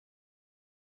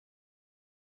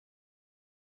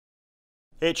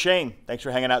Hey, it's Shane. Thanks for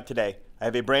hanging out today. I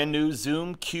have a brand new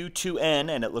Zoom Q2n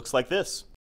and it looks like this.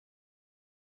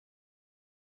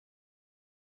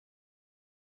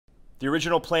 The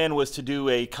original plan was to do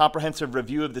a comprehensive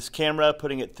review of this camera,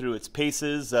 putting it through its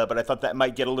paces, but I thought that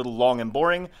might get a little long and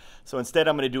boring. So instead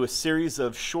I'm going to do a series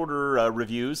of shorter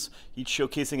reviews, each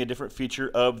showcasing a different feature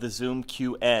of the Zoom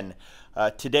Q2n.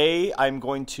 Today I'm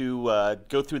going to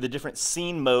go through the different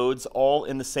scene modes all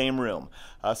in the same room.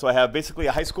 So I have basically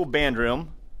a high school band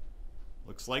room.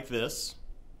 Looks like this.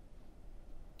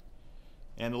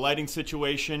 And the lighting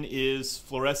situation is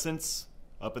fluorescence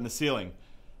up in the ceiling.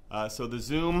 So the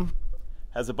Zoom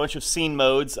has a bunch of scene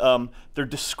modes. They're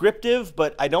descriptive,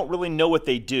 but I don't really know what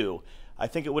they do. I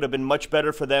think it would have been much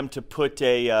better for them to put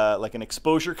a like an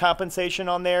exposure compensation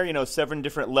on there, you know, 7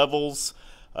 different levels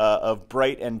of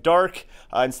bright and dark.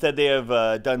 Instead they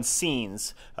have done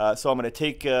scenes. So I'm going to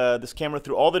take this camera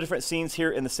through all the different scenes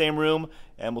here in the same room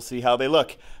and we'll see how they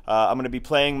look. I'm going to be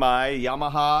playing my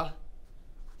Yamaha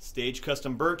Stage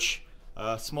Custom Birch,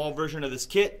 small version of this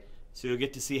kit, so you'll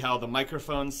get to see how the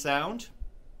microphones sound.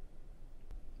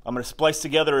 I'm going to splice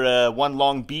together one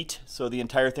long beat so the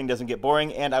entire thing doesn't get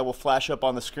boring, and I will flash up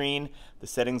on the screen the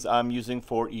settings I'm using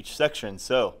for each section.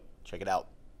 So check it out.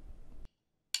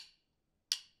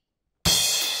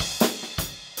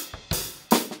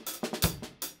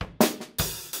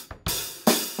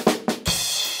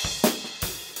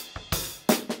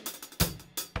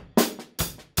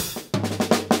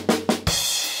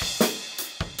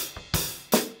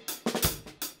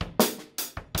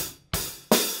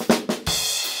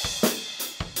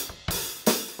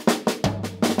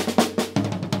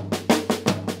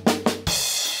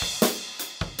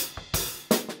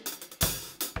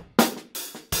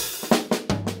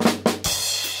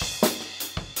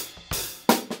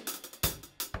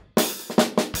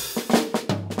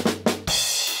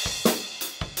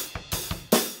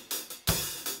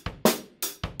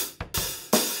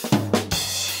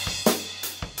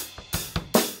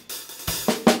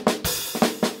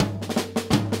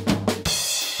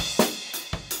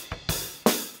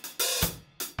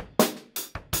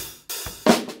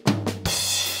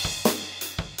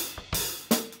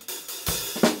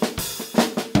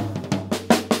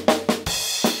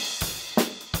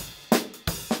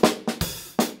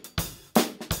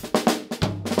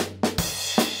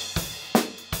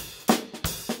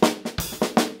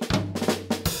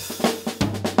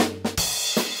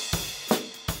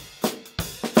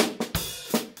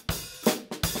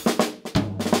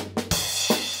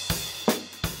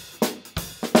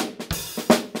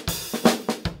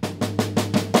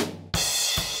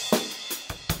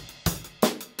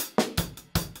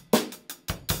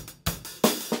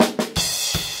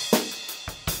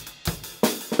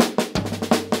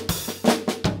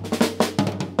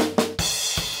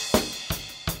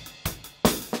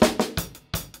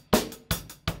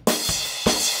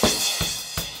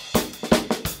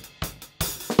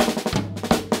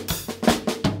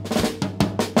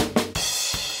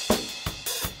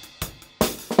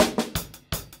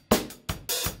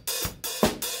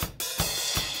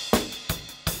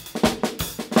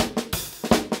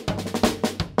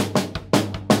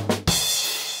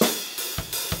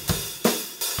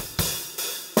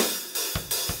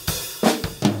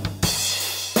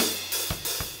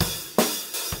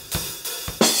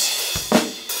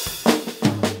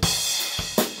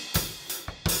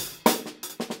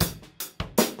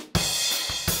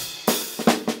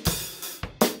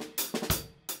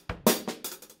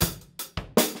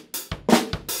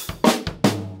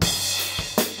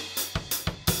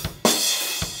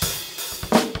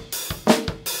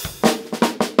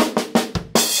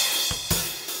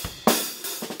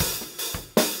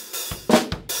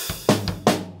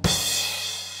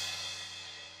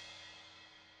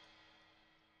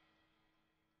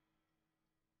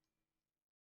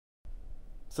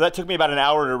 So that took me about an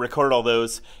hour to record all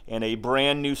those, and a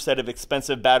brand new set of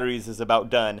expensive batteries is about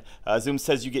done. Zoom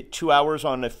says you get 2 hours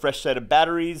on a fresh set of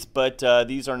batteries, but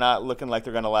these are not looking like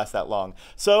they're going to last that long.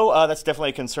 So that's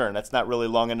definitely a concern. That's not really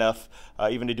long enough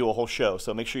even to do a whole show.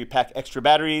 So make sure you pack extra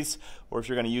batteries, or if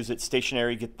you're going to use it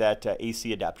stationary, get that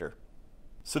AC adapter.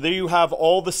 So there you have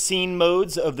all the scene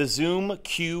modes of the Zoom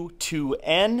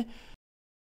Q2n.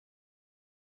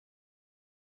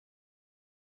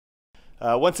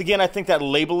 Once again, I think that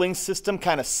labeling system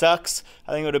kind of sucks.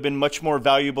 I think it would have been much more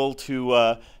valuable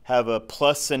to have a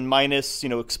plus and minus,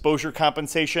 exposure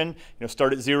compensation.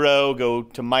 Start at 0, go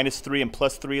to -3 and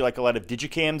 +3 like a lot of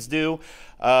digicams do.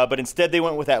 But instead they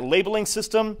went with that labeling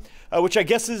system, which I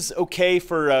guess is okay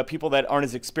for people that aren't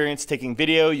as experienced taking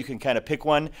video. You can kind of pick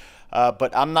one.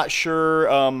 But I'm not sure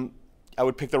I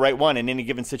would pick the right one in any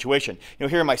given situation. You know,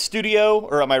 here in my studio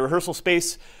or at my rehearsal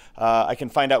space, I can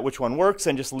find out which one works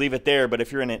and just leave it there. But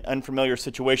if you're in an unfamiliar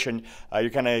situation, you're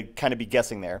gonna kind of be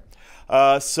guessing there.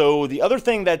 So the other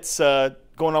thing that's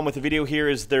going on with the video here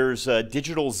is there's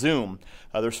digital zoom.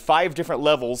 There's 5 different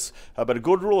levels, but a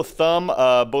good rule of thumb,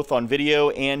 both on video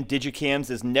and digicams,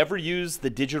 is never use the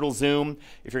digital zoom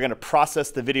if you're going to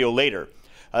process the video later.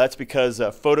 That's because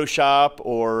Photoshop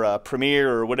or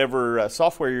Premiere or whatever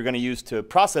software you're going to use to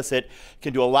process it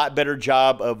can do a lot better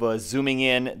job of zooming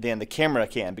in than the camera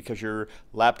can, because your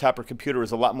laptop or computer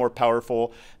is a lot more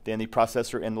powerful than the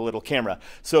processor in the little camera.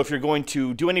 So if you're going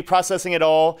to do any processing at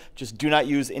all, just do not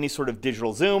use any sort of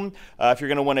digital zoom. If you're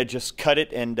going to want to just cut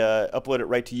it and upload it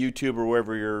right to YouTube or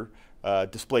wherever you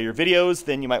display your videos,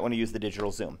 then you might want to use the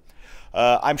digital zoom.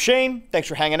 I'm Shane. Thanks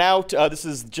for hanging out. This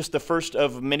is just the first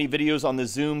of many videos on the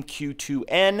Zoom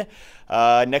Q2n.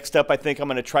 Next up, I think I'm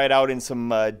going to try it out in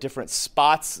some different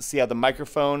spots, see how the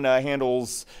microphone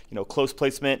handles, you know, close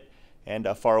placement and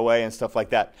far away and stuff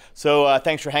like that. So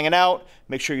thanks for hanging out.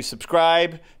 Make sure you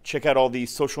subscribe, check out all the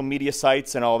social media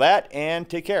sites and all that, and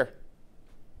take care.